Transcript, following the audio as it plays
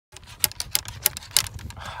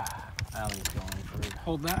Allie's going for.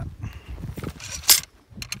 Hold that.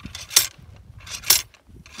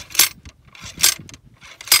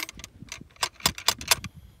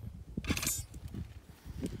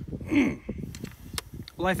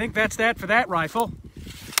 Well, I think that's that for that rifle.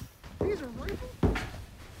 These are rifles?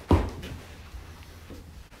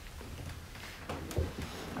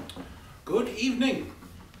 Good evening,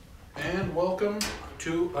 and welcome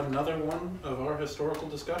to another one of our historical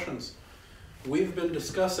discussions. We've been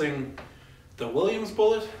discussing the Williams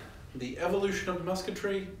bullet, the evolution of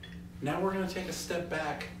musketry. Now we're going to take a step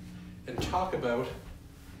back and talk about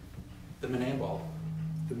the Minié ball.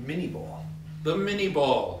 The mini ball. The mini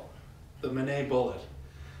ball, the Minié bullet.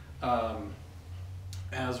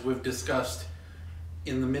 As we've discussed,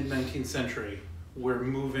 in the mid-19th century, we're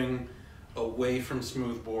moving away from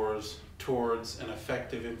smoothbores towards an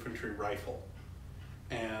effective infantry rifle.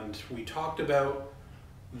 And we talked about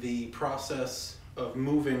the process of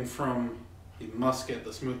moving from the musket,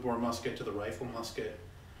 the smoothbore musket, to the rifle musket,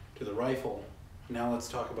 to the rifle. Now let's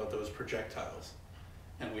talk about those projectiles.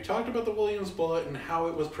 And we talked about the Williams bullet and how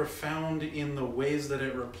it was profound in the ways that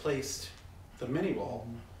it replaced the mini ball.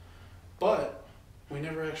 But we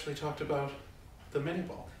never actually talked about the mini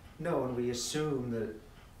ball. No, and we assume that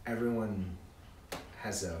everyone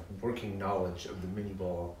has a working knowledge of the mini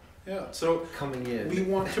ball. Yeah, so coming in. We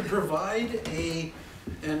want to provide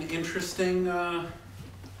an interesting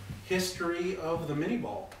history of the mini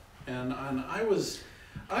ball, and I was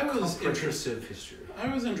interested. History.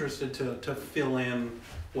 I was interested to fill in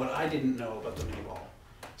what I didn't know about the mini ball.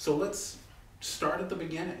 So let's start at the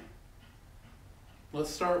beginning.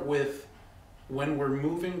 Let's start with when we're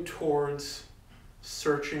moving towards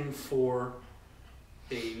searching for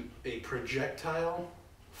a projectile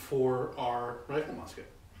for our rifle musket.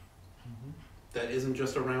 Mm-hmm. That isn't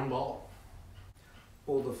just a round ball.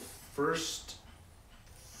 Well, the first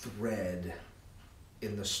thread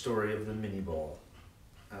in the story of the mini ball,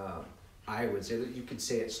 I would say that you could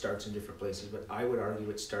say it starts in different places, but I would argue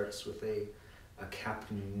it starts with a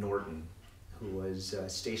Captain Norton, who was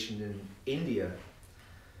stationed in India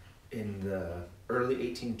in the early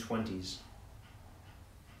 1820s.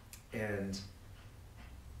 And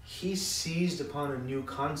he seized upon a new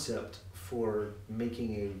concept for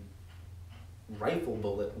making a rifle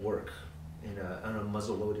bullet work on a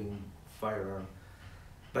muzzle-loading firearm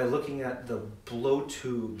by looking at the blow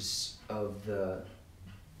tubes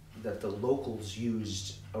that the locals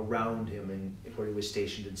used around him and where he was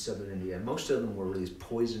stationed in southern India. And most of them were these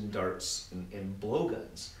poison darts and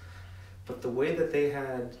blowguns. But the way that they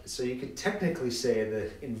had, so you could technically say the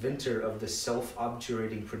inventor of the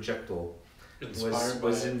self-obturating projectile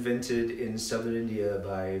was invented in southern India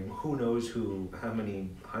by who knows who, how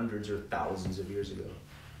many hundreds or thousands of years ago.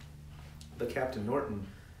 But Captain Norton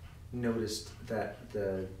noticed that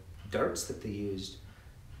the darts that they used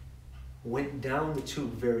went down the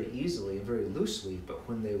tube very easily and very loosely, but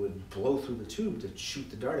when they would blow through the tube to shoot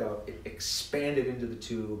the dart out, it expanded into the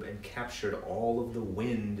tube and captured all of the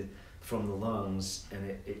wind from the lungs, and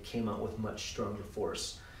it came out with much stronger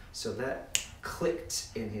force. So that clicked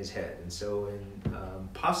in his head, and so in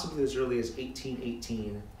possibly as early as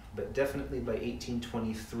 1818, but definitely by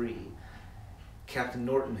 1823, Captain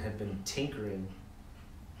Norton had been tinkering,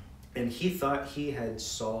 and he thought he had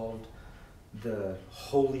solved the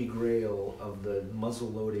holy grail of the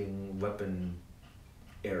muzzle-loading weapon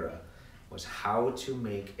era, was how to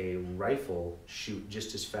make a rifle shoot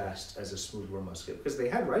just as fast as a smoothbore musket, because they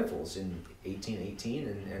had rifles in 1818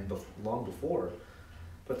 and long before.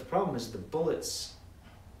 But the problem is the bullets,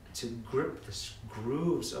 to grip the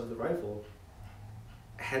grooves of the rifle,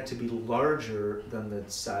 had to be larger than the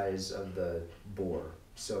size of the bore.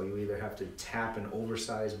 So you either have to tap an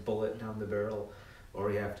oversized bullet down the barrel,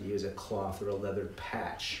 or you have to use a cloth or a leather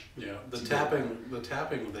patch. Yeah, the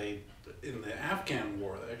tapping they in the Afghan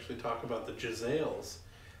war, they actually talk about the Jazales,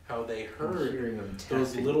 how they heard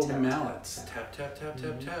those little mallets tap tap tap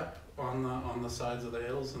tap tap on the sides of the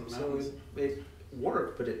hills and the mountains. So it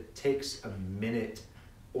worked, but it takes a minute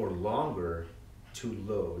or longer to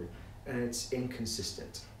load, and it's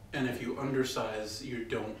inconsistent. And if you undersize, you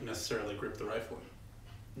don't necessarily grip the rifle.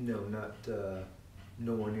 No, not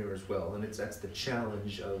nowhere near as well, and that's the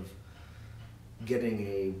challenge of getting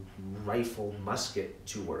a rifle musket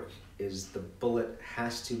to work. Is the bullet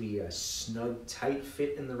has to be a snug, tight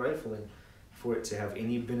fit in the rifling for it to have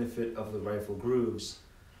any benefit of the rifle grooves,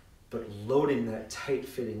 but loading that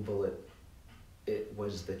tight-fitting bullet, it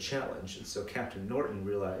was the challenge. And so Captain Norton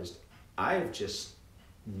realized, I've just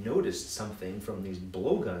noticed something from these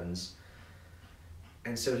blowguns,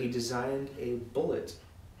 and so he designed a bullet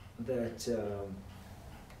that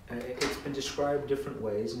it's been described different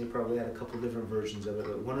ways, and he probably had a couple different versions of it,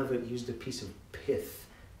 but one of it used a piece of pith,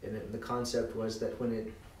 and the concept was that when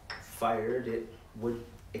it fired, it would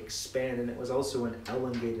expand, and it was also an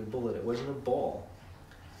elongated bullet. It wasn't a ball.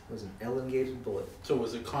 It was an elongated bullet. So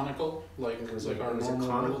was it conical, like It was, our it was a normal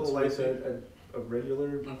conical, bullets, like a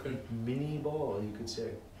regular Okay. mini ball, you could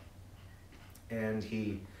say. And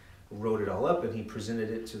he wrote it all up, and he presented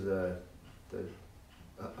it to the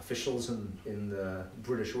officials in the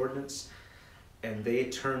British Ordnance, and they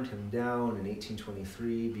turned him down in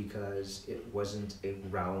 1823 because it wasn't a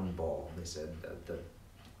round ball. They said that the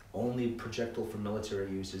only projectile for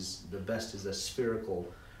military use is the best is a spherical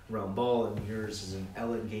round ball, and yours is an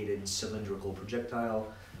elongated cylindrical projectile.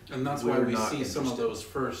 And that's why we see some of those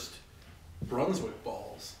first Brunswick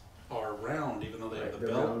balls are round, even though they have the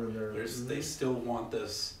belt. They still want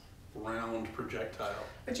this round projectile.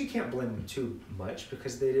 And you can't blame them too much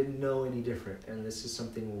because they didn't know any different, and this is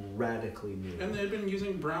something radically new. And they've been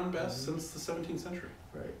using brown bess since the 17th century.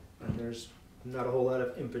 Right, and there's not a whole lot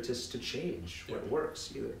of impetus to change what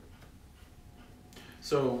works either.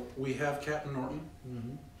 So we have Captain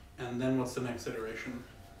Norton, and then what's the next iteration?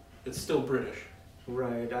 It's still British.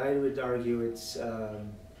 Right, I would argue it's a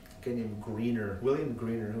guy named Greener, William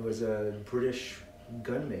Greener, who was a British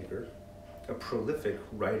gunmaker, a prolific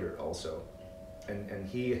writer also. And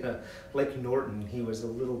he, like Norton, he was a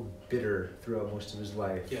little bitter throughout most of his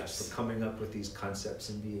life. Yes. For coming up with these concepts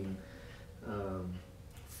and being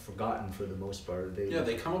forgotten for the most part.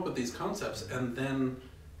 They come up with these concepts, and then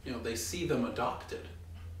they see them adopted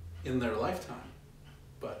in their lifetime,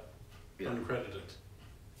 but uncredited.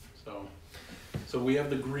 So we have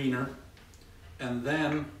the Greener, and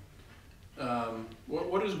then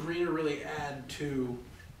what does Greener really add to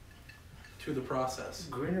the process?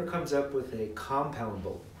 Greener comes up with a compound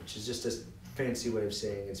bullet, which is just a fancy way of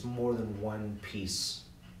saying it's more than one piece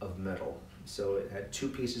of metal. So it had two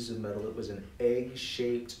pieces of metal. It was an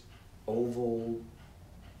egg-shaped oval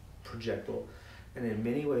projectile, and in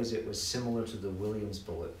many ways it was similar to the Williams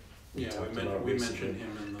bullet. We mentioned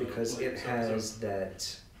him in the because it has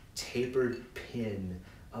that tapered pin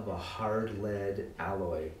of a hard lead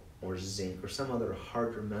alloy or zinc or some other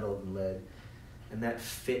harder metal than lead, and that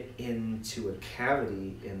fit into a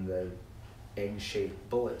cavity in the egg-shaped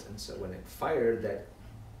bullet, and so when it fired, that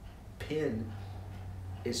pin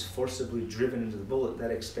is forcibly driven into the bullet.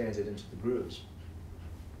 That expands it into the grooves,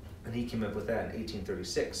 and he came up with that in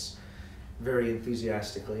 1836 very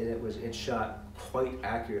enthusiastically, and it shot quite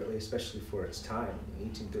accurately, especially for its time in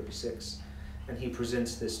 1836. And he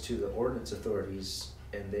presents this to the ordnance authorities,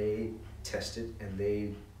 and they test it, and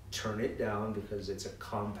they turn it down because it's a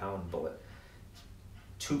compound bullet.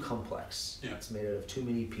 Too complex. Yeah. It's made out of too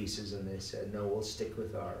many pieces, and they said, no, we'll stick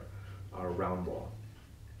with our round ball.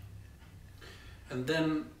 And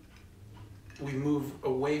then we move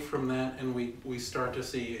away from that, and we start to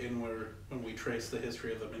see, when we trace the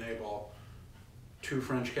history of the Minié ball, two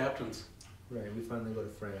French captains. Right, we finally go to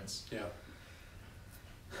France. Yeah.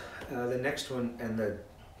 The next one, and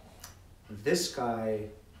this guy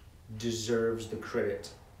deserves the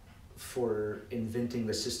credit for inventing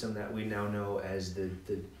the system that we now know as the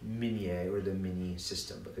Minié or the Mini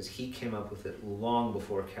system, because he came up with it long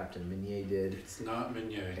before Captain Minié did. It's not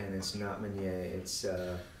Minié. And it's not Minié. It's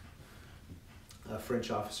a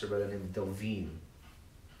French officer by the name of Delvigne.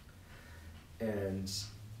 And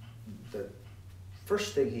the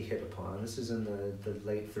first thing he hit upon, this is in the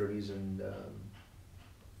late 30s, and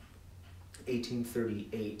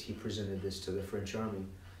 1838 he presented this to the French army.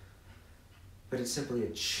 But it's simply a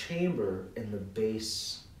chamber in the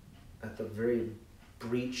base at the very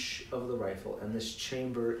breech of the rifle, and this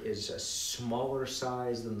chamber is a smaller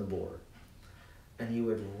size than the bore. And you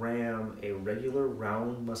would ram a regular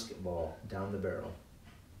round musket ball down the barrel,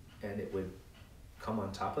 and it would come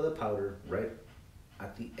on top of the powder right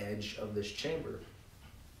at the edge of this chamber.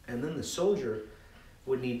 And then the soldier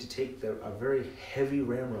would need to take a very heavy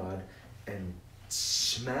ramrod and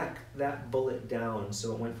smack that bullet down,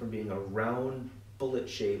 so it went from being a round bullet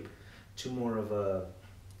shape to more of a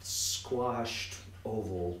squashed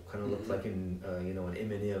oval, kind of looked like an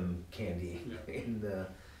M&M candy in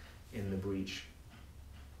the breech.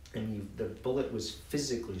 And the bullet was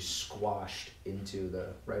physically squashed into the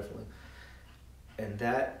rifling, and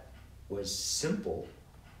that was simple.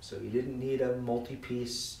 So you didn't need a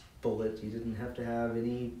multi-piece bullet. You didn't have to have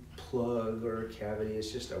any plug or cavity.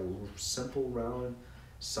 It's just a simple round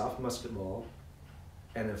soft musket ball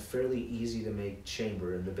and a fairly easy to make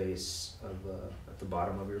chamber in the base of at the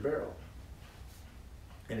bottom of your barrel.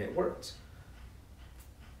 And it worked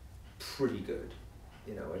pretty good.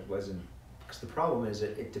 It wasn't, because the problem is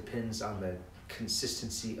it depends on the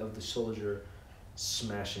consistency of the soldier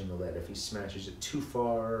smashing the lead. If he smashes it too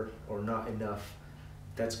far or not enough,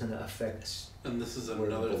 that's going to affect. And this is where the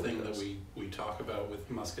another bullet thing goes. that we talk about with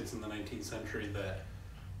muskets in the 19th century, that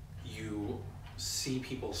you see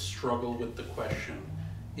people struggle with the question,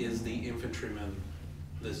 is the infantryman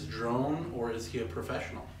this drone or is he a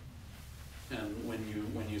professional? And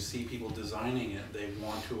when you see people designing it, they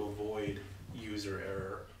want to avoid user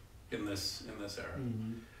error in this era.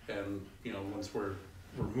 And you know, once we're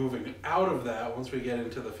moving out of that, once we get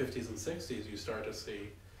into the 50s and 60s, you start to see,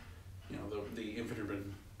 you know, the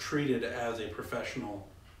infantryman treated as a professional.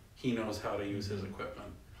 He knows how to use his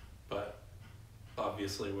equipment, but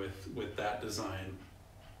obviously with that design,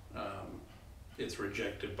 it's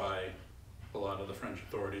rejected by a lot of the French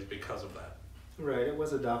authorities because of that. Right, it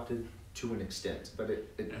was adopted to an extent, but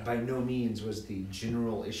it by no means was the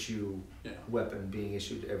general issue weapon being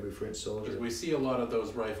issued to every French soldier. Because we see a lot of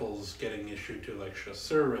those rifles getting issued to like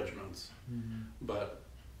chasseur regiments, but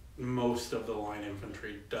most of the line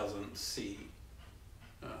infantry doesn't see.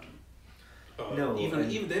 No,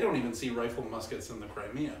 even they don't even see rifle muskets in the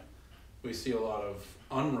Crimea. We see a lot of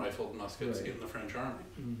unrifled muskets in the French army.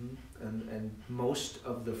 And most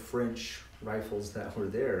of the French rifles that were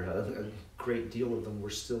there, a great deal of them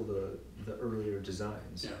were still the earlier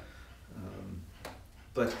designs.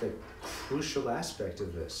 But the crucial aspect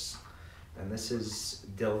of this, and this is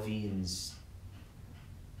Delvigne's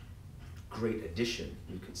great addition,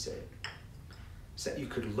 you could say, is that you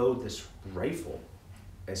could load this rifle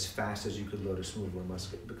as fast as you could load a smoothbore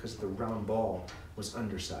musket, because the round ball was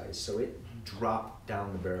undersized, so it dropped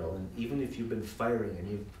down the barrel. And even if you've been firing and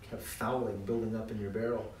you have fouling building up in your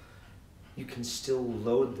barrel, you can still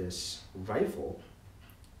load this rifle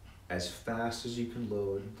as fast as you can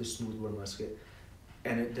load the smoothbore musket,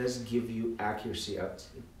 and it does give you accuracy out,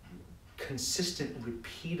 consistent,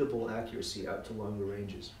 repeatable accuracy out to longer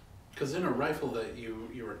ranges. Because in a rifle that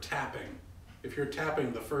you are tapping, if you're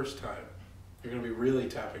tapping the first time, you're going to be really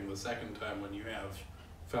tapping the second time when you have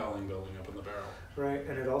fouling building up in the barrel. Right,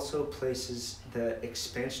 and it also places the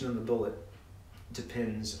expansion of the bullet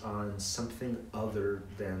depends on something other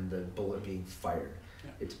than the bullet being fired.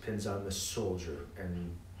 It depends on the soldier,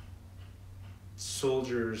 and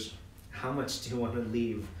soldiers, how much do you want to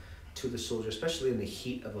leave to the soldier, especially in the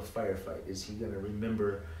heat of a firefight? Is he going to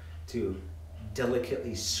remember to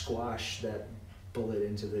delicately squash that bullet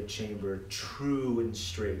into the chamber true and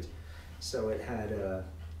straight? So it had a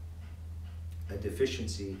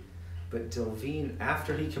deficiency, but Delvigne,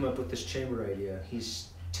 after he came up with this chamber idea, he's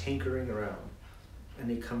tinkering around,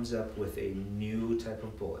 and he comes up with a new type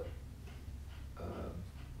of bullet.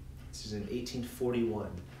 This is in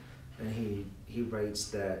 1841, and he writes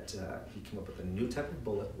that he came up with a new type of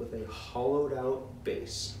bullet with a hollowed out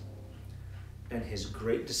base, and his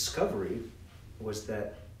great discovery was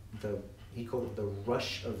that he called it the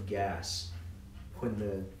rush of gas when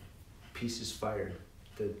the piece is fired.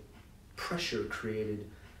 The pressure created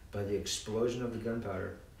by the explosion of the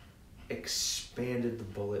gunpowder expanded the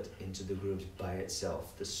bullet into the grooves by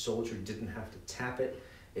itself. The soldier didn't have to tap it.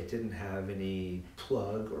 It didn't have any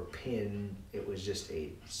plug or pin. It was just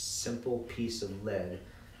a simple piece of lead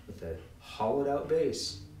with a hollowed out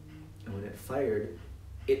base. And when it fired,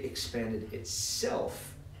 it expanded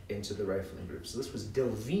itself into the rifling groove. So this was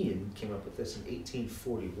Delvigne came up with this in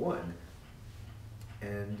 1841.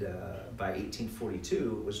 And by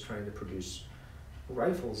 1842, was trying to produce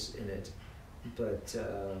rifles in it. But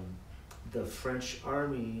the French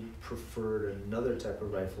army preferred another type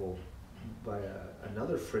of rifle by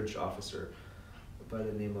another French officer by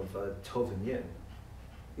the name of Tauvigny.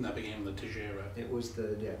 And that became the Tiget, right? It was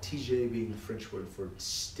the, Tiget being the French word for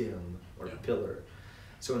stem or pillar.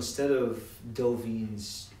 So instead of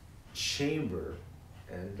Delvigne's chamber,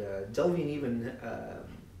 and Delvigne even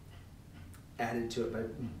added to it by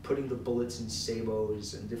putting the bullets in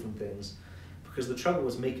sabots and different things, because the trouble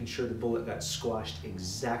was making sure the bullet got squashed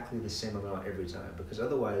exactly the same amount every time, because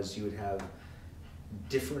otherwise you would have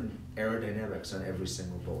different aerodynamics on every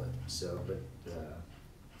single bullet. So, but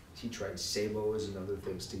he tried sabots and other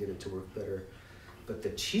things to get it to work better. But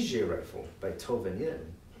the Tiget rifle by Tauvigny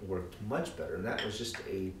worked much better, and that was just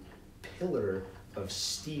a pillar of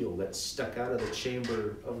steel that stuck out of the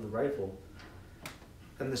chamber of the rifle.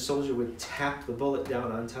 And the soldier would tap the bullet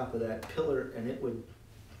down on top of that pillar, and it would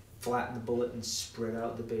flatten the bullet and spread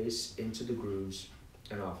out the base into the grooves,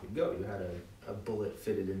 and off you go. You had a bullet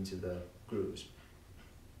fitted into the grooves.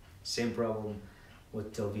 Same problem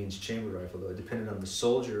with Delvigne's chamber rifle, though. It depended on the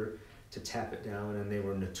soldier to tap it down, and they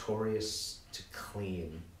were notorious to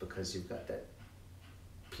clean because you've got that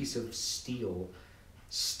piece of steel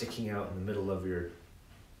sticking out in the middle of your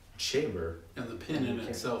chamber. And the pin in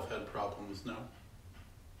itself had problems, no?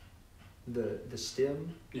 The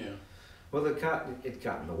stem? Yeah. Well, it got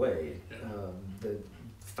in the way. Yeah. The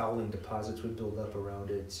fouling deposits would build up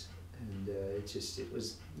around it, and it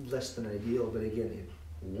was less than ideal, but again, it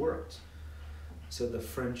worked. So the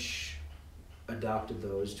French adopted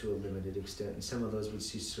those to a limited extent, and some of those would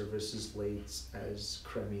see service as late as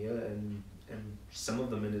Crimea, and some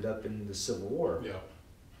of them ended up in the Civil War. Yeah.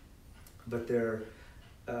 But they're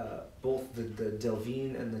both the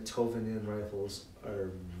Delvigne and the Tauvignon rifles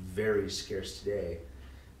are very scarce today,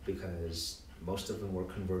 because most of them were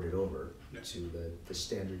converted over to the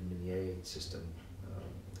standard Minié system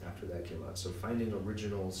after that came out. So finding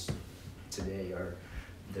originals today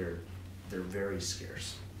they're very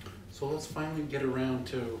scarce. So let's finally get around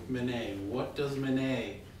to Minié. What does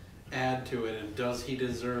Minié add to it, and does he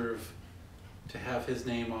deserve to have his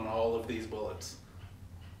name on all of these bullets?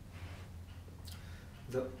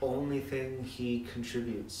 The only thing he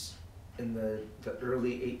contributes in the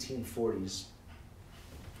early 1840s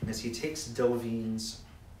is he takes Delvigne's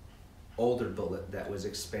older bullet that was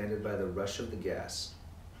expanded by the rush of the gas,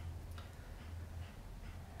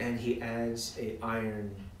 and he adds a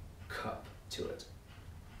iron cup to it.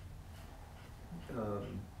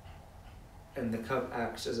 And the cup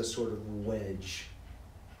acts as a sort of wedge,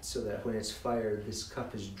 so that when it's fired, this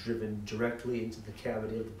cup is driven directly into the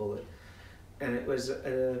cavity of the bullet. And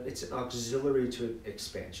it's an auxiliary to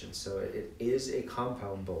expansion, so it is a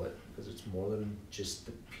compound bullet, because it's more than just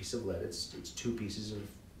the piece of lead. It's two pieces of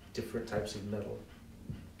different types of metal.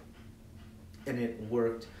 And it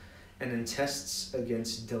worked, and in tests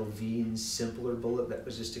against Delvigne's simpler bullet that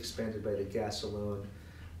was just expanded by the gas alone,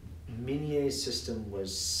 Minié's system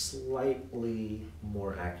was slightly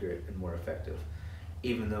more accurate and more effective,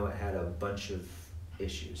 even though it had a bunch of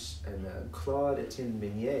issues. And Claude Etienne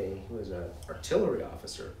Minié, who was an artillery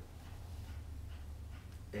officer,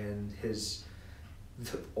 and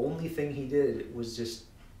the only thing he did was just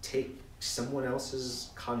take someone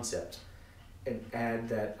else's concept and add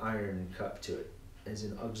that iron cup to it as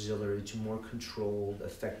an auxiliary to more controlled,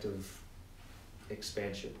 effective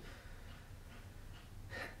expansion.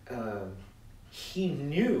 He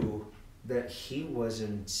knew that he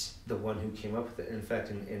wasn't the one who came up with it. In fact,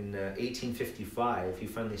 in 1855, he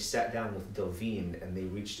finally sat down with Delvigne, and they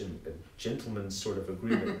reached a gentleman's sort of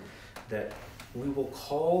agreement that we will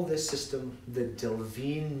call this system the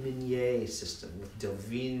Delvigne-Minié system, with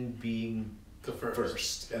Delvigne being the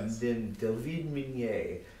first. and then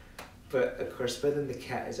Delvigne-Minié. But of course, by then the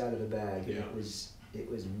cat is out of the bag, and it was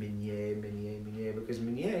Minié, because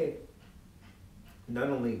Minié not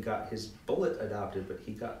only got his bullet adopted, but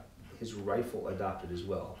he got his rifle adopted as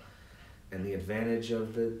well. And the advantage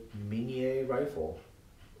of the Minié rifle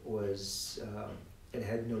was it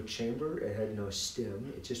had no chamber, it had no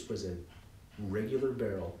stem, it just was a regular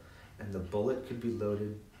barrel, and the bullet could be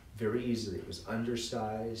loaded very easily. It was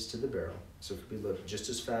undersized to the barrel, so it could be loaded just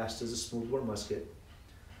as fast as a smoothbore musket,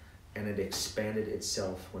 and it expanded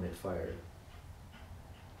itself when it fired.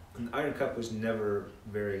 And the iron cup was never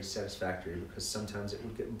very satisfactory, because sometimes it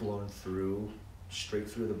would get blown straight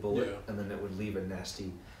through the bullet, and then it would leave a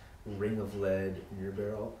nasty ring of lead in your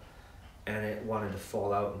barrel, and it wanted to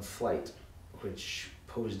fall out in flight, which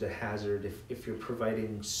posed a hazard if you're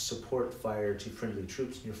providing support fire to friendly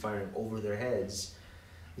troops and you're firing over their heads.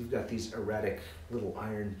 You've got these erratic little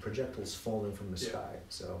iron projectiles falling from the sky.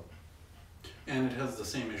 So, and it has the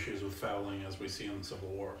same issues with fouling as we see in the Civil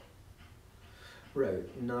War. Right,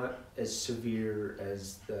 not as severe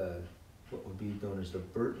as what would be known as the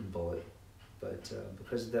Burton bullet, but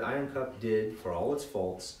because the iron cup did, for all its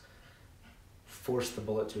faults, force the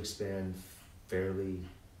bullet to expand fairly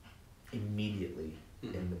immediately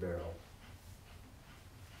in the barrel.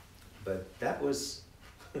 But that was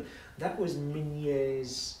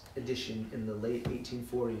Minié's addition in the late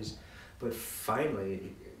 1840s. But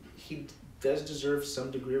finally, he does deserve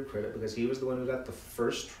some degree of credit, because he was the one who got the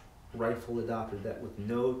first rifle adopted, that with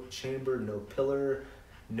no chamber, no pillar,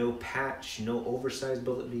 no patch, no oversized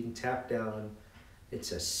bullet being tapped down.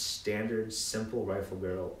 It's a standard, simple rifle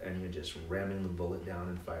barrel, and you're just ramming the bullet down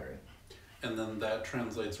and firing. And then that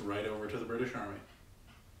translates right over to the British Army.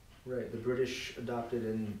 Right, the British adopted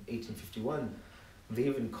in 1851. They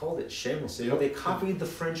even called it shamelessly. They copied the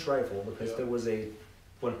French rifle, because there was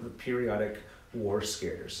one of the periodic war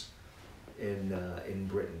scares in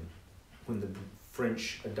Britain when the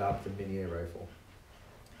French adopt the Minié rifle.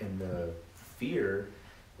 And the fear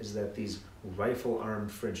is that these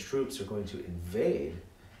rifle-armed French troops are going to invade,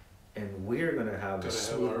 and we're going to have the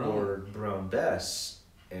smoothbore Brown Bess,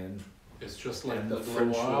 and it's just like the the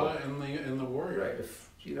French Loire and the Warrior. Right.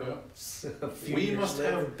 you know, a few We years must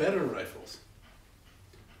later. have better rifles.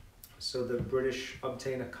 So the British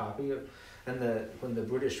obtain a copy of, and when the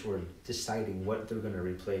British were deciding what they're going to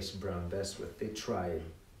replace Brown Bess with, they tried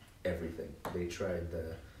everything. They tried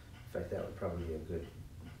in fact, that would probably be a good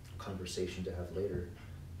conversation to have later.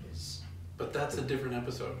 But that's a different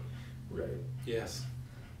episode. Right. Yes.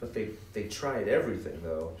 But they tried everything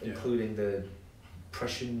though, Yeah. including the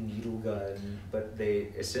Prussian needle gun. But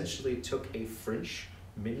they essentially took a French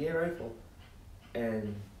Minié rifle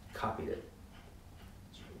and copied it,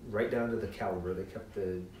 right down to the caliber. They kept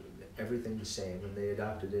everything the same, and they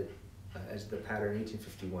adopted it as the pattern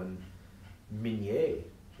 1851 Minié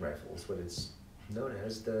rifle is what it's known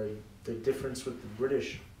as. The difference with the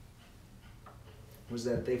British was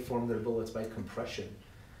that they formed their bullets by compression,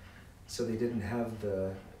 so they didn't have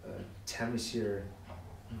the Tamisier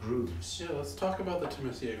grooves. Yeah, let's talk about the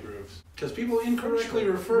Tamisier grooves. Because people incorrectly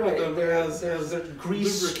refer to them as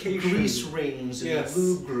grease lubrication. grease rings and Yes.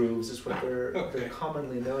 lube grooves is what they're Okay.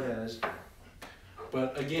 commonly known as.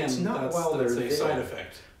 But again, It's not that's while a they're there. side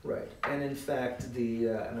effect. Right, and in fact,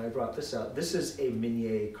 and I brought this out. This is a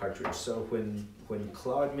Minié cartridge. So when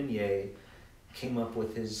Claude Minié came up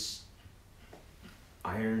with his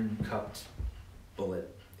iron-cupped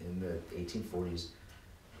bullet in the 1840s,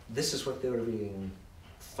 this is what they were being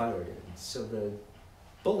fired in. So the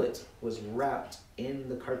bullet was wrapped in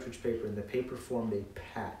the cartridge paper, and the paper formed a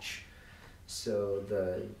patch. So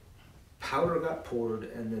the powder got poured,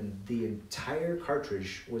 and then the entire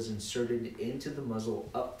cartridge was inserted into the muzzle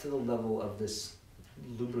up to the level of this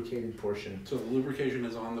lubricated portion. So the lubrication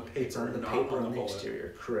is on the paper, It's on the not paper on on the bullet.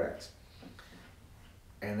 exterior, correct.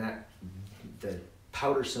 And the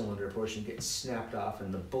powder cylinder portion gets snapped off,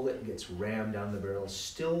 and the bullet gets rammed down the barrel,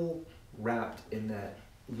 still wrapped in that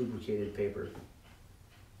lubricated paper.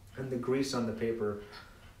 And the grease on the paper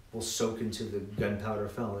will soak into the gunpowder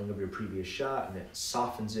fouling of your previous shot, and it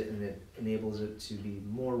softens it, and it enables it to be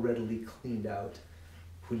more readily cleaned out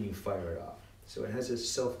when you fire it off. So it has a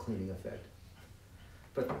self-cleaning effect.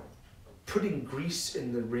 But putting grease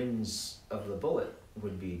in the rings of the bullet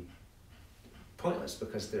would be pointless,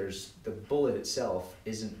 because the bullet itself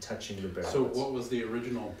isn't touching the barrel. So what was the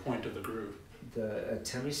original point of the groove? The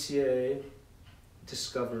Tamisier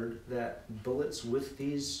discovered that bullets with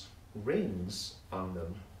these rings on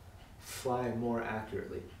them fly more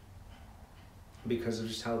accurately because of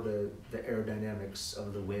just how the aerodynamics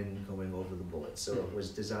of the wind going over the bullet. So it was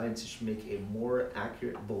designed to make a more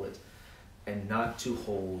accurate bullet and not to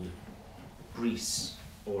hold grease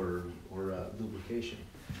or lubrication.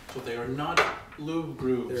 So they are not lube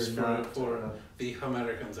grooves They're not, for the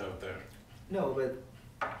Americans out there. No,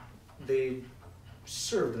 but they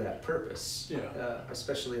served that purpose. Yeah.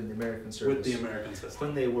 Especially in the American service. With the American system.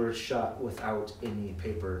 When they were shot without any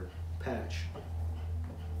paper patch.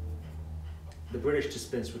 The British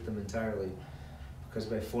dispensed with them entirely, because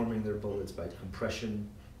by forming their bullets by compression,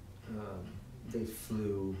 they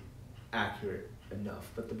flew accurate enough.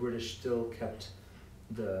 But the British still kept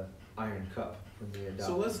the iron cup when they adopted.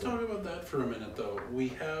 So let's talk about that for a minute, though. We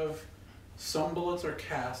have some bullets are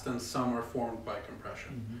cast and some are formed by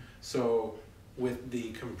compression. Mm-hmm. So with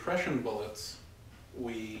the compression bullets,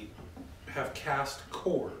 we have cast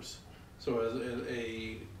cores. So as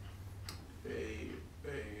a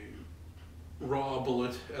raw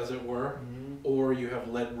bullet, as it were, Mm-hmm. or you have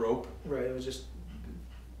lead rope, Right, it was just.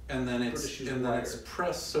 and then British use it's wire.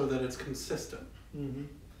 pressed so that it's consistent. Mm-hmm.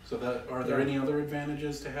 So that are there Yeah. any other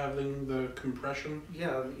advantages to having the compression?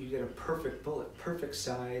 Yeah, you get a perfect bullet, perfect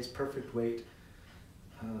size, perfect weight.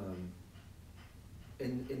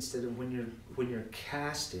 And instead of when you're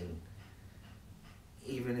casting,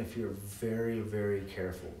 even if you're very, very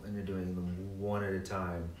careful and you're doing them one at a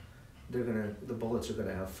time, the bullets are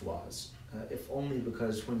gonna have flaws. If only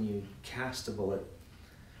because when you cast a bullet,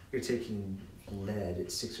 you're taking lead at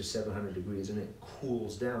 600 or 700 degrees, and it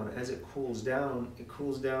cools down. As it cools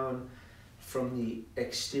down from the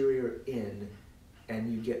exterior in, and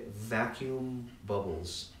you get vacuum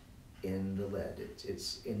bubbles in the lead.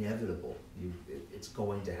 It's inevitable. It's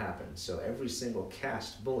going to happen. So every single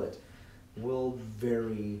cast bullet will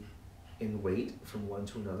vary in weight from one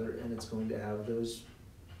to another, and it's going to have those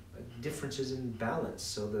differences in balance.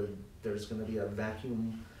 So there's going to be a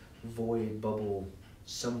vacuum void bubble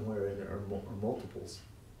somewhere in there, or multiples.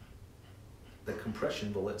 The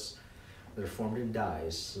compression bullets, they're formed in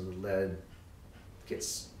dies, so the lead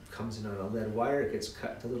comes in on a lead wire, it gets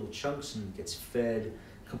cut into little chunks and gets fed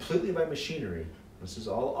completely by machinery. This is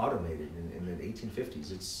all automated in the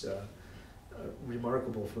 1850s. It's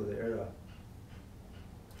remarkable for the era.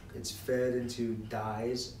 It's fed into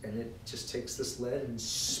dies, and it just takes this lead and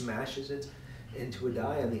smashes it into a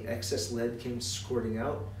die, and the excess lead came squirting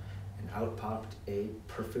out, and out popped a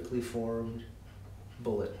perfectly formed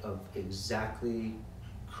bullet of exactly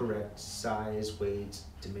correct size, weight,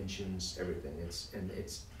 dimensions, everything.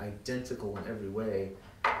 It's identical in every way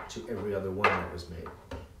to every other one that was made.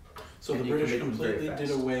 So And the you can British make them very completely did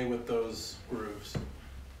fast. away with those grooves,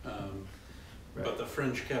 Right. but the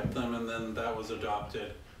French kept them, and then that was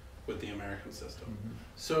adopted with the American system. Mhm.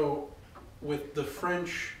 So with the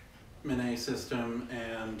French Minié system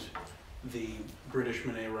and the British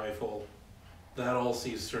Minié rifle, that all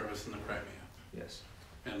sees service in the Crimea. Yes.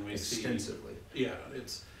 And we Extensively. see, yeah,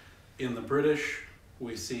 it's in the British,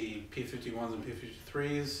 we see P-51s and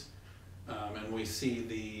P-53s, and we see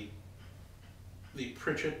the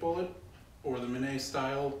Pritchett bullet, or the Minié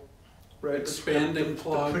style Right. expanding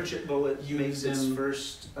plug The Pritchett bullet used makes its in-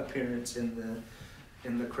 first appearance in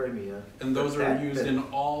the Crimea. and those But are that- used that- in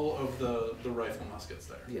all of the rifle muskets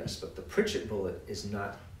there. Yes, but the Pritchett bullet is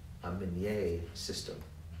not a Minié system.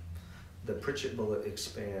 The Pritchett bullet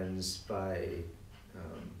expands by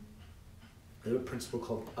a principle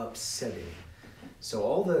called upsetting. So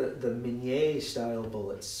all the Minié style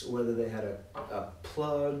bullets, whether they had a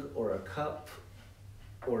plug or a cup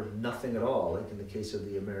or nothing at all, like in the case of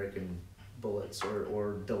the American bullets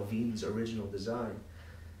or Delvigne's original design,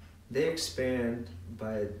 they expand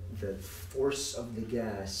by the force of the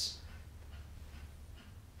gas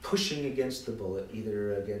pushing against the bullet,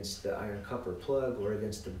 either against the iron cup or plug or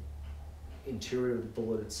against the interior of the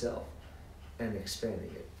bullet itself, and expanding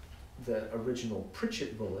it. The original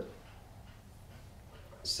Pritchett bullet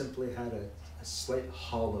simply had a slight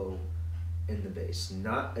hollow in the base,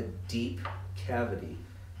 not a deep cavity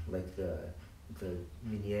like the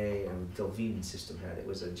Minié and Delvigne system had. It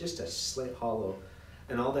was just a slight hollow,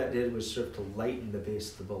 and all that did was serve to lighten the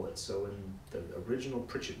base of the bullet. So when the original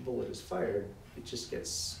Pritchett bullet is fired, it just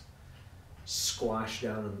gets squashed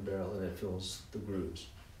down in the barrel and it fills the grooves.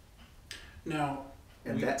 Now,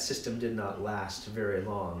 And that system did not last very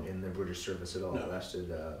long in the British service at all. No. It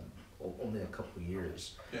lasted only a couple of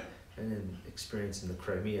years. yeah, And in experience in the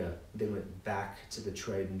Crimea, they went back to the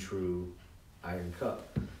tried and true iron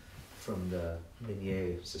cup from the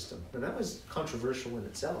Minié system. And that was controversial in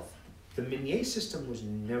itself. The Minié system was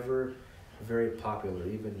never very popular,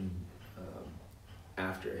 even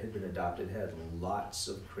after it had been adopted. It had lots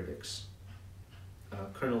of critics.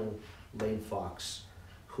 Colonel Lane Fox,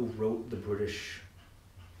 who wrote the British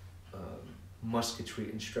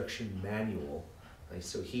musketry instruction manual,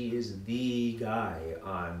 so he is the guy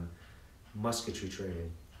on musketry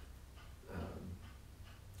training,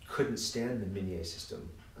 couldn't stand the Minié system.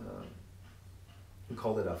 He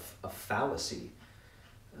called it a fallacy,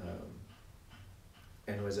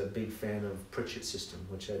 and was a big fan of Pritchett system,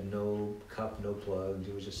 which had no cup, no plug.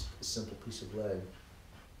 It was just a simple piece of lead.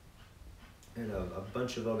 And a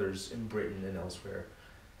bunch of others in Britain and elsewhere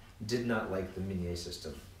did not like the Minié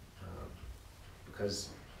system, because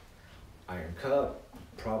iron cup,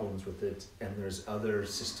 problems with it, and there's other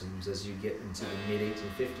systems as you get into the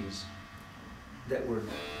mid-1850s that were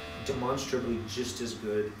demonstrably just as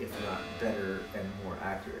good, if not better and more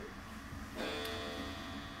accurate.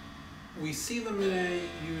 we see the Minié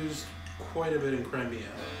used quite a bit in Crimea,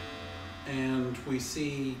 and we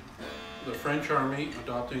see the French army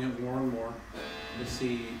adopting it more and more. We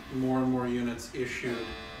see more and more units issued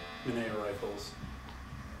Minié rifles.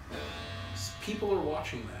 People are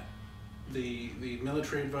watching that. The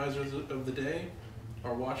military advisors of the day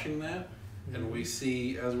are watching that, and we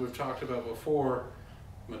see, as we've talked about before,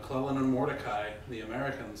 McClellan and Mordecai, the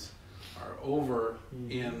Americans, are over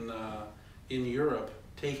in Europe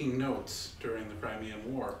taking notes during the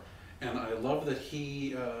Crimean War. And I love that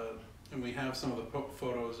he, and we have some of the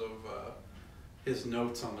photos of his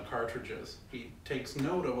notes on the cartridges. He takes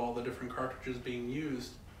note of all the different cartridges being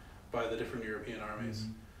used by the different European armies.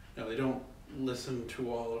 Now, they don't listen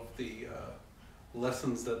to all of the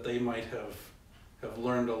lessons that they might have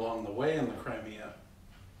learned along the way in the Crimea,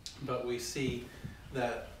 but we see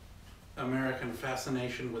that American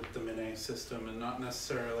fascination with the Minié system, and not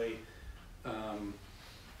necessarily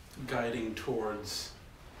guiding towards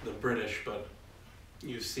the British, but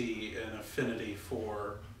you see an affinity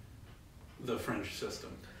for the French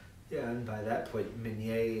system. Yeah, and by that point,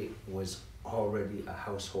 Minié was already a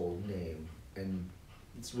household name, and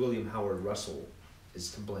it's William Howard Russell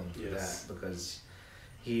is to blame for Yes. that, because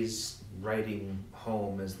he's writing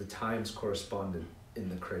home as the Times correspondent in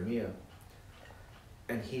the Crimea,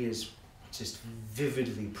 and he is just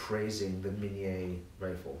vividly praising the Minié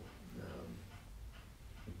rifle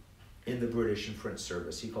in the British and French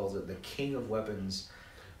service. He calls it the king of weapons.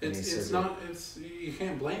 And he says You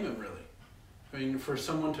can't blame him, really. I mean, for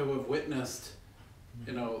someone to have witnessed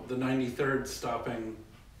you know, the 93rd stopping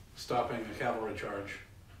a cavalry charge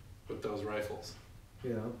with those rifles.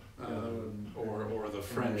 You know, or the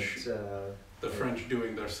French, the French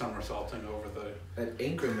doing their somersaulting over the... At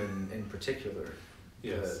Anchorman in particular,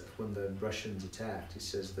 Yes. When the Russians attacked, he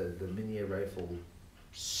says that the Minié rifle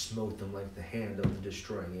smote them like the hand of the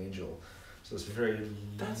destroying angel. So it's very...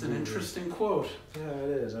 That's an interesting quote. Yeah, it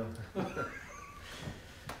is.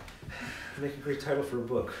 Make a great title for a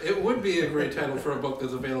book. It would be a great title for a book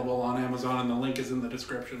that's available on Amazon, and the link is in the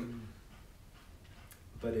description.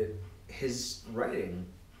 But his writing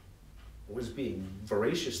was being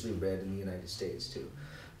voraciously read in the United States too.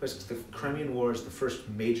 But the Crimean War is the first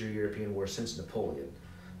major European war since Napoleon,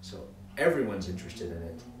 so everyone's interested in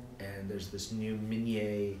it. And there's this new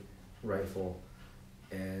Minié rifle,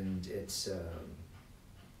 and it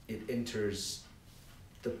enters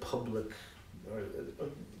the public, or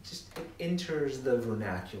just it enters the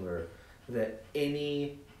vernacular that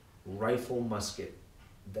any rifle-musket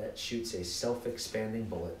that shoots a self-expanding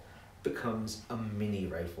bullet becomes a mini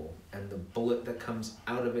rifle, and the bullet that comes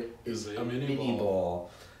out of it is a mini ball,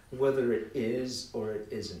 whether it is or it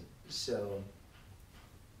isn't. So,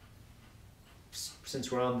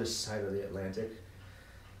 since we're on this side of the Atlantic,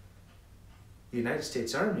 the United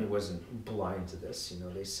States Army wasn't blind to this. You know,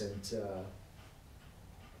 they sent the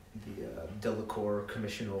Delacour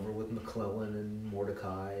commission over with McClellan and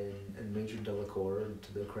Mordecai and Major Delacour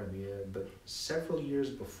to the Crimea. But several years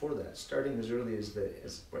before that, starting as early as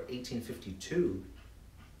 1852,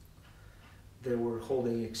 they were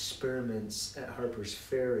holding experiments at Harper's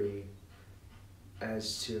Ferry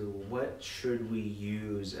as to what should we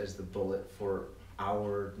use as the bullet for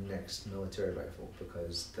our next military rifle,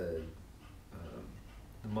 because the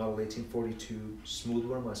model 1842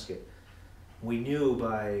 smoothbore musket, we knew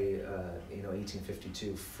by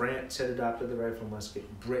 1852, France had adopted the rifle musket,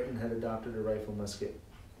 Britain had adopted a rifle musket.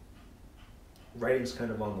 Writing's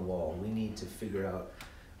kind of on the wall. We need to figure out,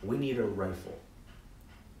 we need a rifle.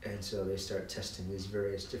 And so they start testing these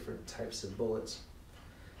various different types of bullets.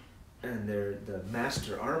 And the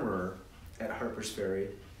master armorer at Harper's Ferry,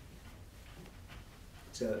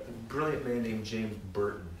 it's a brilliant man named James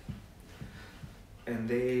Burton. And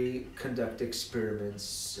they conduct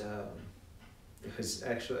experiments. It was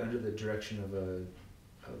actually under the direction of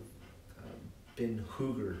Ben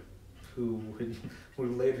Hooger, who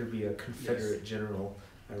would later be a Confederate general,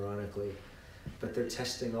 ironically. But they're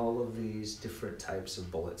testing all of these different types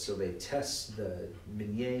of bullets. So they test the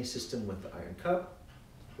Minié system with the iron cup,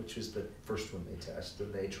 which was the first one they test.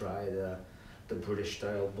 And they try the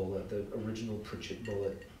British-style bullet, the original Pritchett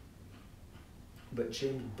bullet. But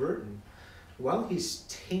James Burton, while he's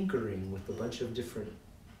tinkering with a bunch of different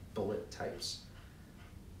bullet types,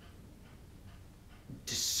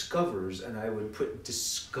 discovers, and I would put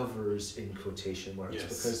discovers in quotation marks, yes,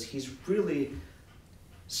 because he's really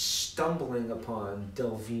stumbling upon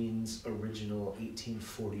Delvigne's original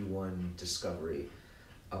 1841 discovery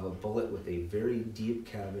of a bullet with a very deep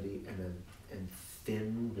cavity and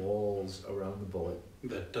thin walls around the bullet.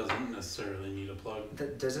 That doesn't necessarily need a plug.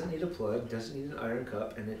 That doesn't need a plug, doesn't need an iron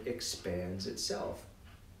cup, and it expands itself.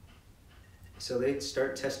 So they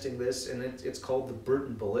start testing this, and it's called the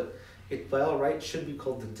Burton bullet. It, by all rights, should be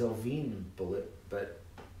called the Delvigne bullet, but,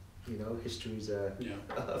 you know, history's a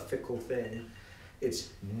fickle thing. It's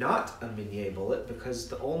not a Minié bullet because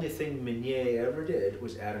the only thing Minié ever did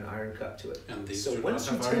was add an iron cup to it. And these so do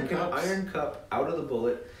once not you have take an iron cups. iron cup out of the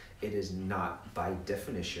bullet, it is not, by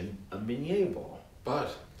definition, a Minié ball.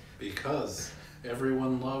 But because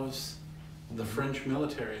everyone loves the French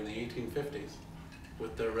military in the 1850s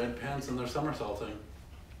with their red pants and their somersaulting,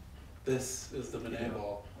 this is the Minié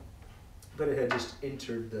ball. But it had just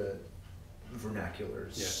entered the vernacular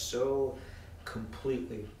so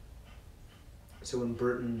completely. So when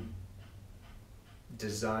Burton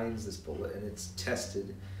designs this bullet and it's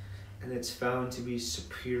tested and it's found to be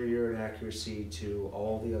superior in accuracy to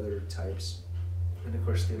all the other types, and of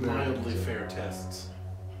course the mildly fair tests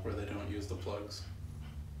where they don't use the plugs.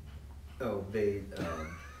 Oh, they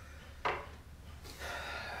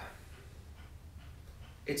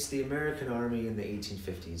it's the American Army in the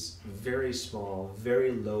 1850s, very small,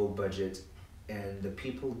 very low budget, and the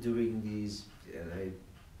people doing these, and I,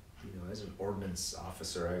 as an ordnance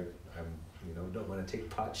officer, I don't want to take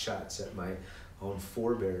pot shots at my own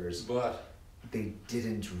forebears, but they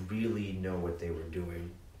didn't really know what they were doing.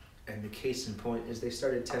 And the case in point is they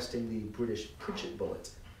started testing the British Pritchett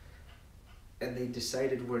bullet, and they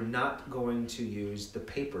decided we're not going to use the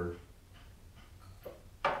paper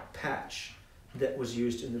patch that was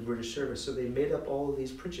used in the British service. So they made up all of these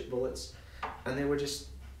Pritchett bullets, and they were just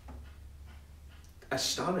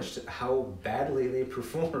astonished at how badly they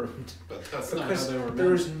performed. But that's not how Because they were there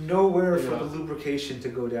was meant. nowhere for Yeah. the lubrication to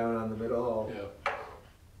go down on them at all. Yeah.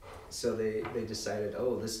 So they decided,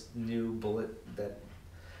 oh, this new bullet that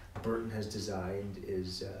Burton has designed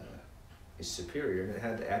is superior, and it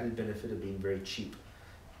had the added benefit of being very cheap.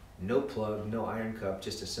 No plug, no iron cup,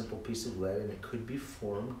 just a simple piece of lead, and it could be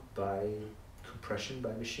formed by compression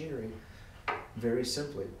by machinery, very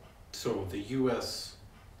simply. So the U.S.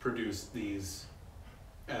 produced these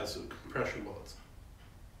as compression bullets.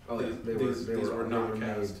 Oh, These- they these were were not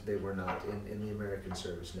made. cast. They were not in the American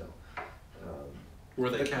service. No. Were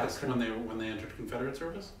they The- cast the- when they entered Confederate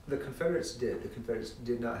service? The Confederates did. The Confederates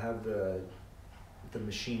did not have the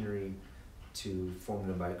machinery to form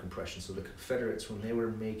them by compression. So the Confederates, when they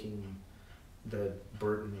were making the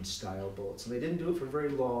Burton style bullets, and they didn't do it for very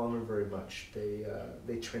long or very much. They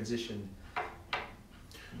transitioned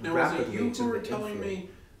Now, was rapidly it you to who were the telling infield. me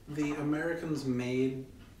the Americans made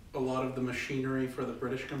a lot of the machinery for the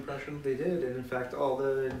British compression? They did, and in fact, all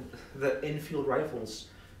the infield rifles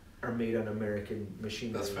are made on American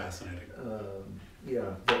machinery. That's fascinating.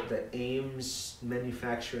 Yeah, the Ames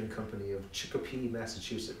Manufacturing Company of Chicopee,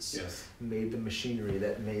 Massachusetts, Yes. made the machinery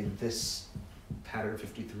that made this pattern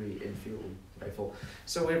 53 infield rifle.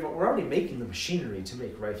 So we're already making the machinery to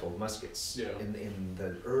make rifle muskets Yeah. in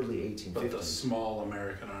the early 1850s. But the small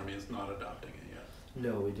American army is not adopting it yet.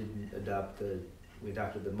 No, we didn't adopt we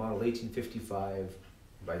adopted the model 1855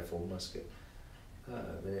 rifle musket.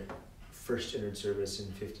 And it first entered service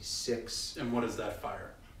in 56. And what does that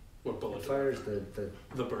fire? What bullet? It does fires it fire?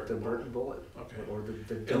 the Burton Burton bullet, Okay. or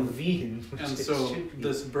the Delvigne. which And it so should be.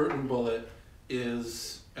 this Burton bullet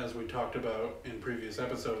is, as we talked about in previous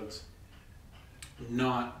episodes,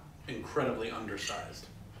 not incredibly undersized.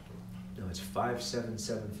 No, it's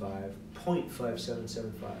 5775,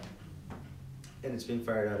 .5775, and it's being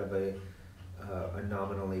fired out of a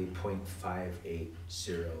nominally .580.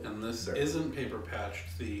 And this barrel. isn't paper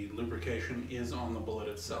patched. The lubrication is on the bullet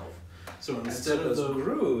itself. So And instead so of those the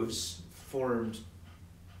grooves formed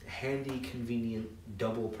handy, convenient,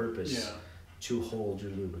 double purpose yeah, to hold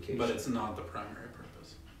your lubrication. but it's not the primary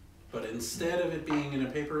purpose. But instead of it being in a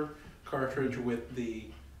paper cartridge with the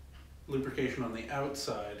lubrication on the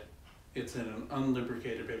outside, it's in an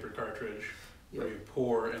unlubricated paper cartridge where Yep. you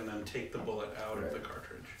pour and then take the bullet out of Right. the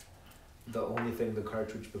cartridge. The only thing the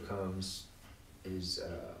cartridge becomes is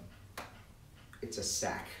it's a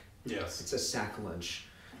sack. Yes. It's a sack lunch.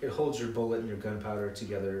 It holds your bullet and your gunpowder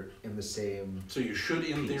together in the same. So you should,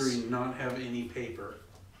 in piece. theory, not have any paper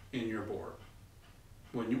in your bore.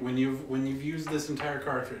 When you've used this entire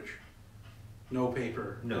cartridge, no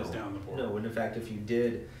paper No, is down the bore. no, and in fact, if you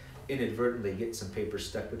did inadvertently get some paper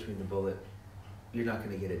stuck between the bullet, you're not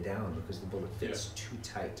going to get it down because the bullet fits too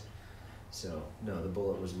tight. So, no, the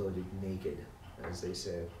bullet was loaded naked, as they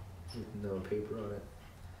say, with no paper on it.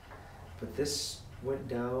 But this went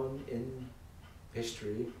down in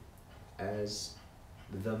history as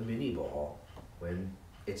the mini ball, when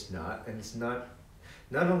it's not, and it's not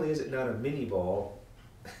only is it not a mini ball,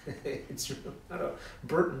 it's not a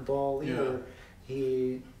Burton ball either.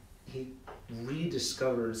 He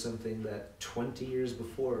rediscovered something that 20 years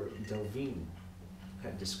before Delvigne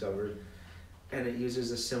had discovered, and it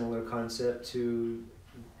uses a similar concept to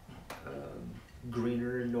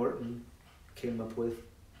Greener and Norton came up with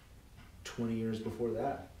 20 years before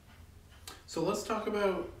that. So let's talk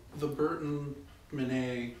about the Burton,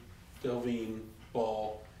 Minié, Delvigne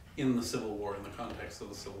ball in the Civil War, in the context of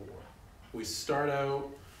the Civil War. We start out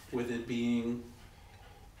with it being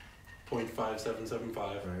 .5775,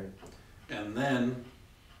 Right. and then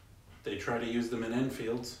they try to use them in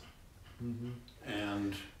Enfields, Mm-hmm.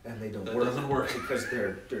 and And they don't That work. doesn't work. because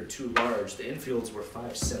they're too large. The infields were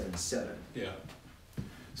 5.77. yeah.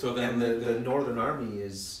 So then And the Northern Army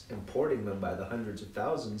is importing them by the hundreds of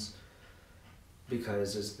thousands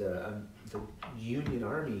because as the Union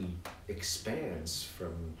Army expands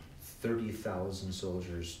from 30,000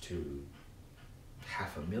 soldiers to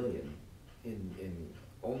 500,000 in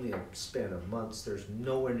only a span of months, there's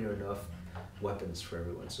nowhere near enough weapons for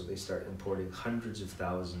everyone. So they start importing hundreds of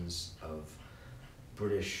thousands of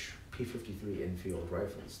British P-53 infield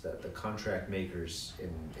rifles that the contract makers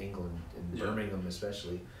in England, in Yeah. Birmingham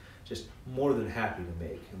especially, just more than happy to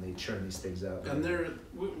make, and they churn these things out. And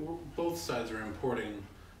both sides are importing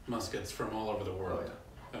muskets from all over the world.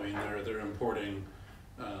 Oh, I mean, they're importing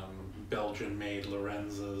Belgian-made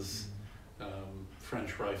Lorenzas,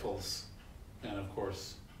 French rifles, and of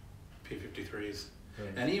course P-53s, Right.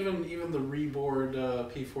 and even the reboard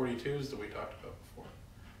P-42s that we talked about before.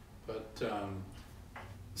 But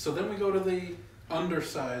so then we go to the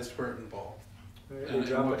undersized Burton ball. Right, And they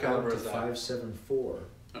drop what it down caliber to is that? 5.74,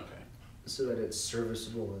 Okay. so that it's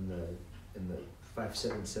serviceable in the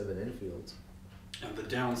 5.77 infields. And the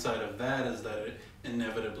downside of that is that it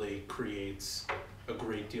inevitably creates a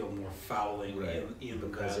great deal more fouling in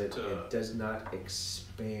because that. it does not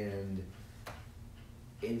expand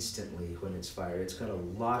instantly when it's fired. It's got a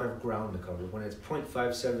lot of ground to cover. When it's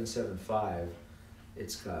 .5775,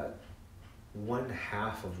 it's got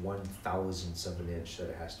 1/2 of 1/1000th of an inch that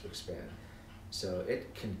it has to expand. So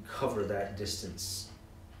it can cover that distance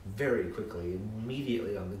very quickly,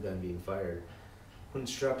 immediately on the gun being fired. When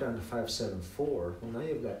it's dropped down to 5.74, well, now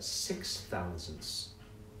you've got 6/1000ths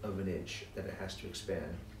of an inch that it has to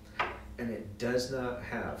expand. And it does not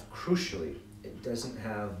have, crucially, it doesn't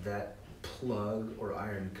have that plug or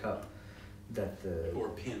iron cup that the Or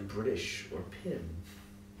pin. British, or pin,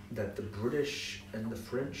 that the British and the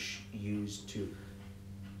French used to,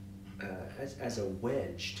 as a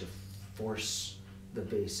wedge to force the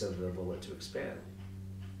base of the bullet to expand.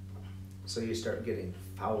 So you start getting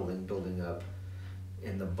fouling building up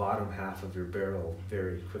in the bottom half of your barrel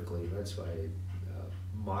very quickly. That's why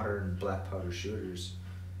modern black powder shooters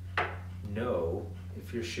know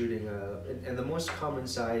if you're shooting and the most common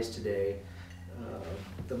size today,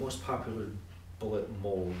 the most popular bullet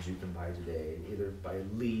molds you can buy today, either by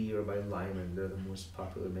Lee or by Lyman, they're the most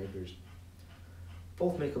popular makers.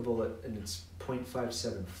 Both make a bullet and it's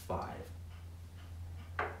 .575.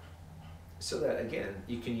 So that, again,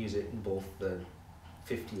 you can use it in both the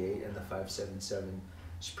 58 and the 5.77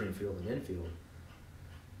 Springfield and Enfield.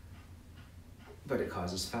 But it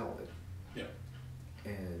causes fouling. Yeah.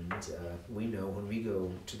 And we know when we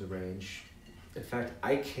go to the range, in fact,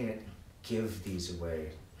 I can't give these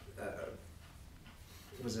away.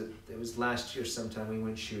 It was last year sometime we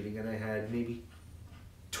went shooting and I had maybe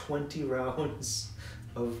 20 rounds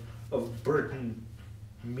of Burton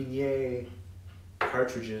Minié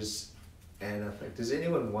cartridges, and I'm like, does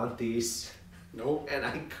anyone want these? Nope. And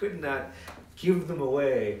I could not give them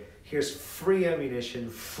away. Here's free ammunition,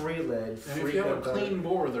 free lead, And free if you have a gunpowder. clean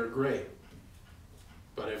bore, they're great.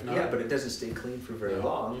 But if not, Yeah, but it doesn't stay clean for very No.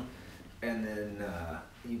 long. And then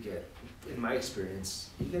you get, in my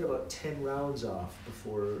experience, you get about 10 rounds off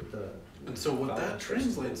before the... and so what fouling that starts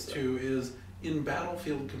translates start. to is in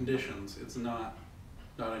battlefield conditions, it's not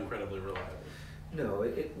incredibly reliable. No,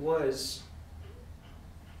 it was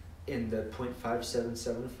in the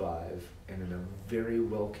 .5775 and in a very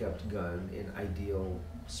well-kept gun in ideal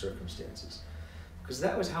circumstances. Because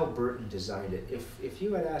that was how Burton designed it. If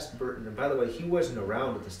you had asked Burton, and by the way, he wasn't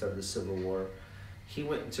around at the start of the Civil War, he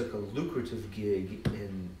went and took a lucrative gig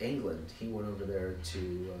in England. He went over there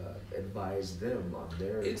to advise them on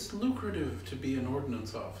their... It's lucrative to be an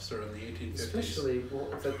ordnance officer in the 1850s. Especially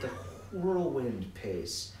at the whirlwind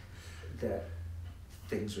pace that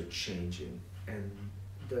things are changing, and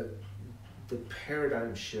the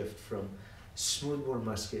paradigm shift from smoothbore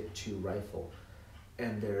musket to rifle,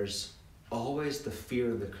 and there's always the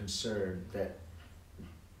fear and the concern that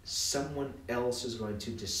someone else is going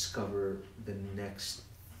to discover the next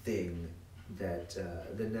thing, that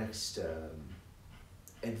the next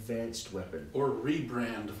advanced weapon. Or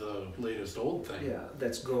rebrand the latest old thing. Yeah,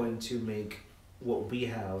 that's going to make what we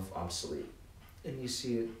have obsolete. And you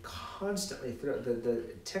see it constantly throughout the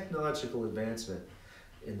technological advancement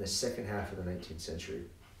in the second half of the 19th century,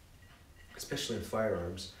 especially in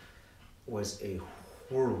firearms, was a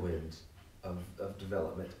whirlwind of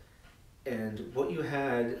development. And what you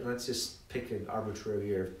had, let's just pick an arbitrary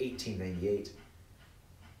year of 1898,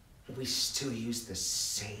 we still use the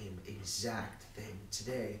same exact thing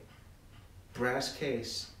today. Brass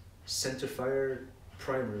case, centerfire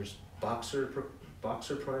primers, boxer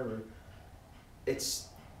primer. It's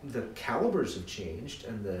the calibers have changed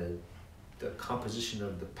and the composition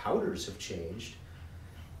of the powders have changed,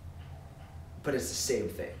 but it's the same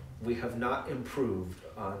thing. We have not improved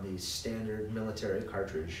on the standard military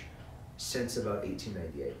cartridge since about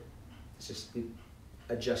 1898. It's just we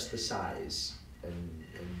adjust the size and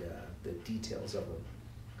the details of them.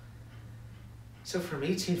 So from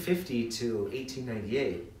 1850 to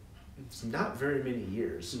 1898, it's not very many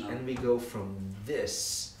years, No. and we go from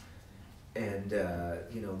this, and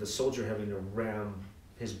the soldier having to ram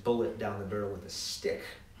his bullet down the barrel with a stick,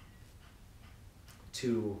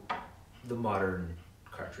 to the modern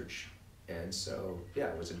cartridge. And so, yeah,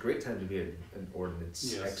 it was a great time to be an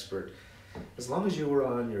ordnance Yes. expert, as long as you were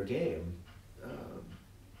on your game.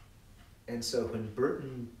 And so when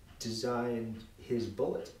Burton designed his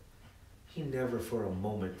bullet, he never for a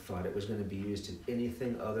moment thought it was going to be used in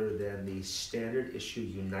anything other than the standard issue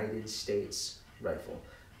United States rifle.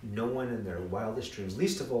 no one in their wildest dreams,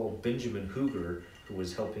 least of all Benjamin Hooger, who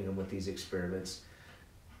was helping him with these experiments,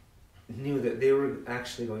 knew that they were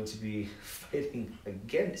actually going to be fighting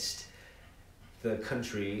against the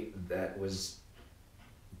country that was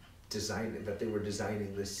that they were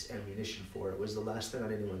designing this ammunition for. It was the last thing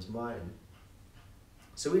on anyone's mind.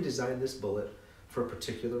 So we designed this bullet for a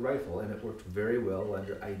particular rifle, and it worked very well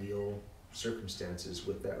under ideal circumstances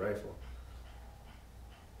with that rifle.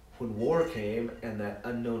 When war came and that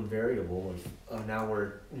unknown variable of now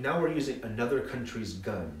we're using another country's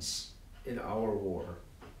guns in our war,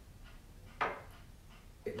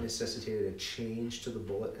 it necessitated a change to the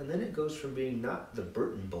bullet, and then it goes from being not the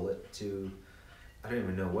Burton bullet to, I don't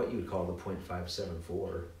even know what you would call the .574.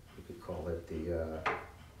 You could call it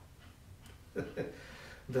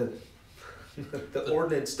the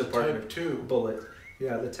Ordnance Department Type 2 bullet.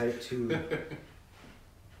 Yeah, the Type 2.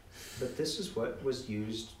 But this is what was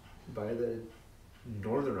used by the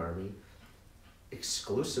Northern Army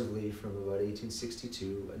exclusively from about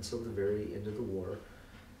 1862 until the very end of the war,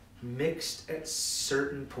 mixed at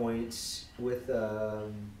certain points with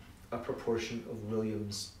a proportion of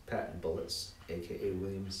Williams patent bullets, aka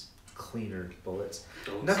Williams cleaner bullets.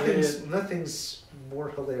 Nothing's more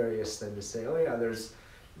hilarious than to say, oh yeah, there's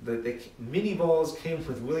the mini balls came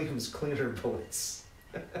with Williams cleaner bullets.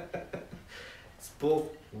 It's both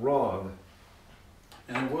wrong.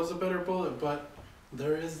 And it was a better bullet, but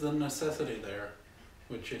there is the necessity there,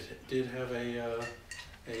 which it did have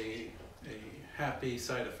a happy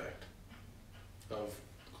side effect of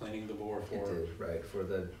cleaning the bore for. It did, right, for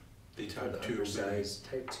the Type 2 undersized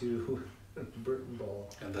Type 2 Burton ball.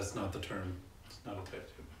 And that's not the term. It's not a Type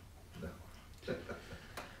 2. No.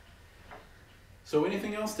 So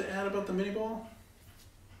anything else to add about the mini ball?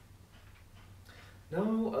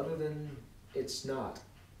 No, other than it's not.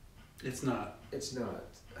 It's not. It's not.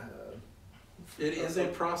 It is a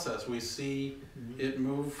process. We see it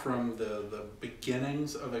move from the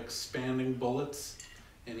beginnings of expanding bullets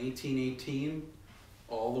in 1818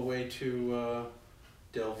 all the way to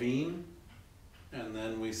Delvigne, and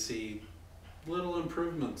then we see little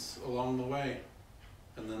improvements along the way,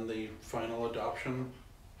 and then the final adoption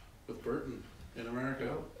with Burton in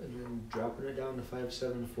America. And then dropping it down to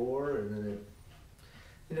 5.74, and then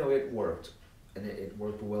it worked, and it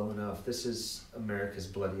worked well enough. This is America's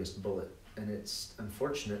bloodiest bullet, and it's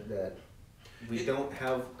unfortunate that we don't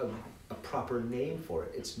have a proper name for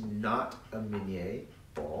it. It's not a Minié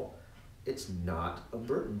ball. It's not a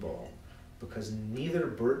Burton ball, because neither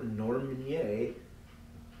Burton nor Minié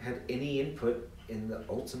had any input in the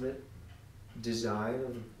ultimate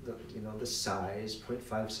design of the size,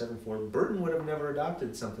 .574. Burton would have never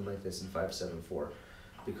adopted something like this in 5.74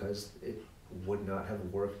 because it would not have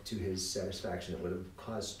worked to his satisfaction. It would have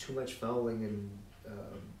caused too much fouling, and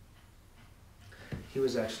he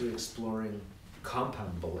was actually exploring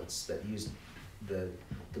compound bullets that used the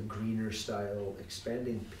greener style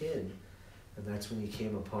expanding pin, and that's when he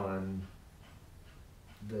came upon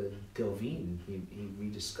the Delvigne. He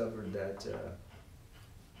rediscovered that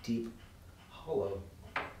deep hollow.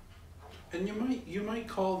 And you might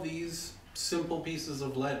call these simple pieces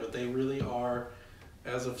of lead, but they really are,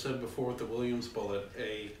 as I've said before with the Williams bullet,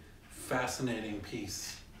 a fascinating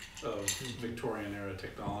piece of Victorian era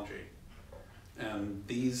technology. And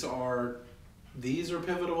these are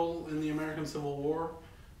pivotal in the American Civil War.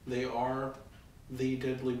 They are the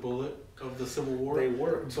deadly bullet of the Civil War. They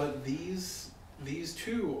worked. But these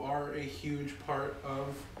two are a huge part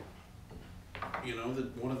of,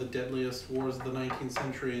 one of the deadliest wars of the 19th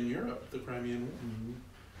century in Europe, the Crimean War. Mm-hmm.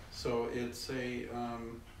 So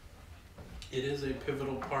it is a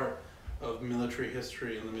pivotal part of military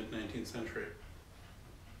history in the mid-19th century.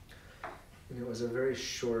 And it was a very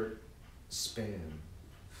short span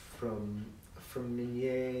from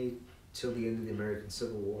Minié till the end of the American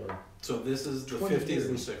Civil War. So this is the 20 50s and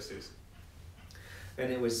years. 60s.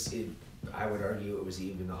 And I would argue it was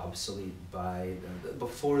even obsolete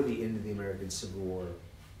before the end of the American Civil War.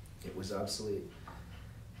 It was obsolete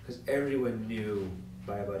because everyone knew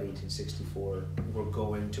by about 1864 we're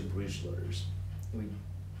going to breech loaders.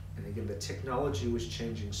 And again, the technology was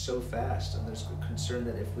changing so fast, and there's a concern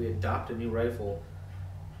that if we adopt a new rifle,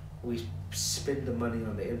 we spend the money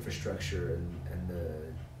on the infrastructure and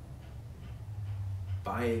the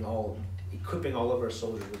equipping all of our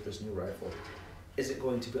soldiers with this new rifle. Is it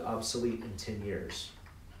going to be obsolete in 10 years?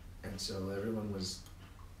 And so everyone was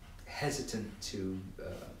hesitant to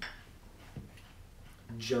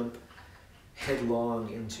jump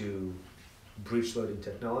headlong into breech loading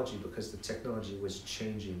technology because the technology was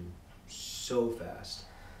changing so fast.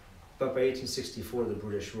 But by 1864, the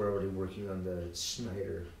British were already working on the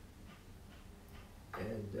Snyder.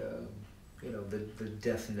 And the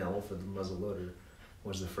death knell for the muzzleloader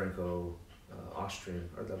was the Franco-Austrian,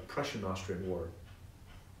 or the Prussian-Austrian War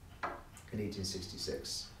in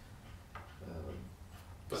 1866.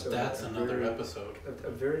 But so that's another episode. A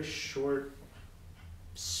very short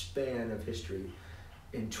span of history.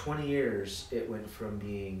 In 20 years, it went from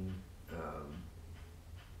being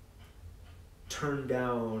turned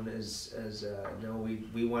down as no,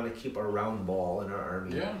 we want to keep our round ball in our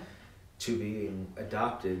army, Yeah. to being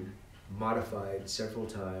adopted, modified several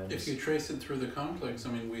times. If you trace it through the conflicts, I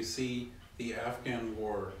mean, we see the Afghan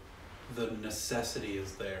war, the necessity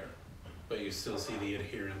is there, but you still see the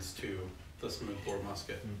adherence to the smoothbore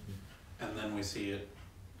musket. Mhm. And then we see it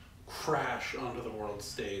crash onto the world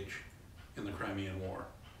stage in the Crimean War.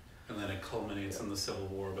 And then it culminates in the Civil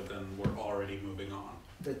War, but then we're already moving on.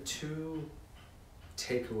 The two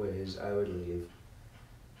takeaways I would leave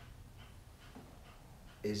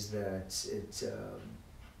is that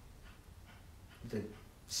the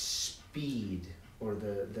speed, or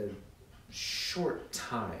the short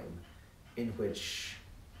time in which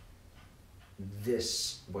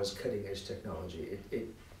this was cutting edge technology, it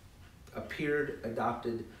appeared,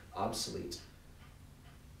 adopted, obsolete,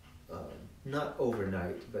 not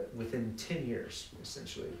overnight, but within 10 years,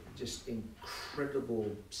 essentially. Just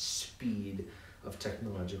incredible speed of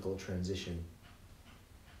technological transition.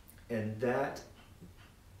 And that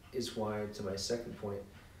is why, to my second point,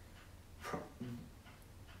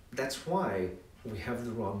 that's why we have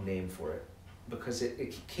the wrong name for it. Because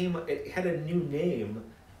it had a new name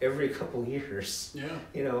every couple years.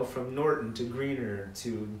 Yeah. From Norton to Greener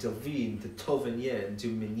to Delvigne to Delvigne to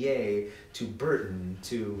Minié to Burton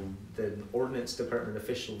to the Ordnance Department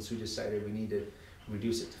officials who decided we need to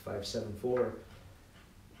reduce it to 5.74.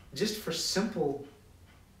 Just for simple...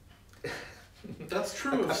 That's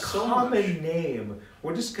true. A so common much. name.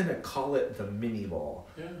 We're just gonna call it the mini ball.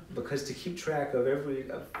 Yeah. Because to keep track of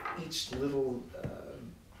each little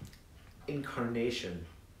incarnation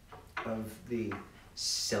of the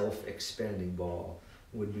self-expanding ball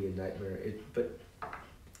would be a nightmare. But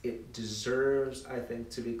it deserves, I think,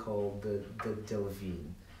 to be called the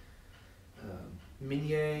Delvigne.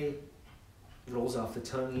 Minié rolls off the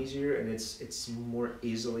tongue easier, and it's more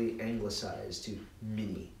easily anglicized to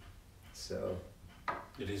mini. So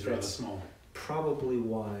It is rather that's small. probably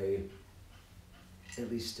why,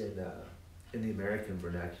 at least in the American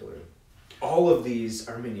vernacular, all of these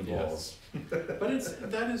are mini balls. But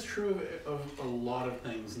that is true of a lot of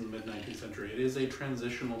things in the mid-19th century. It is a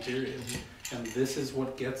transitional period, and this is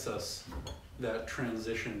what gets us that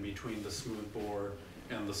transition between the smooth bore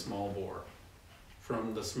and the small bore,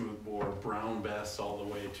 from the smooth bore brown bess all the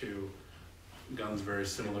way to guns very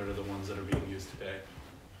similar to the ones that are being used today.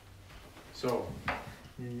 So,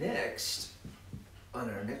 Next, on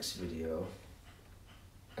our next video,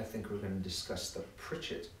 I think we're going to discuss the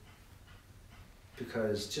Pritchett.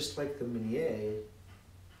 Because just like the Minié,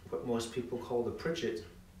 what most people call the Pritchett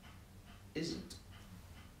isn't.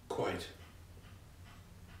 quite.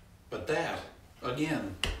 But that,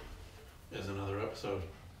 again, is another episode.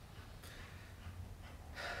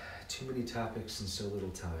 Too many topics in so little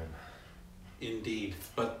time. Indeed.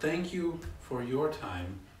 But thank you for your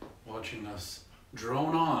time watching us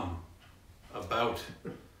drone on about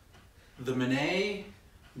the Minié,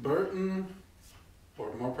 Burton,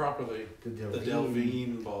 or more properly, The the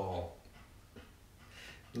Delvigne ball.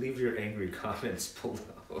 Leave your angry comments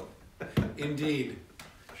below. Indeed.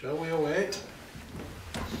 Shall we await?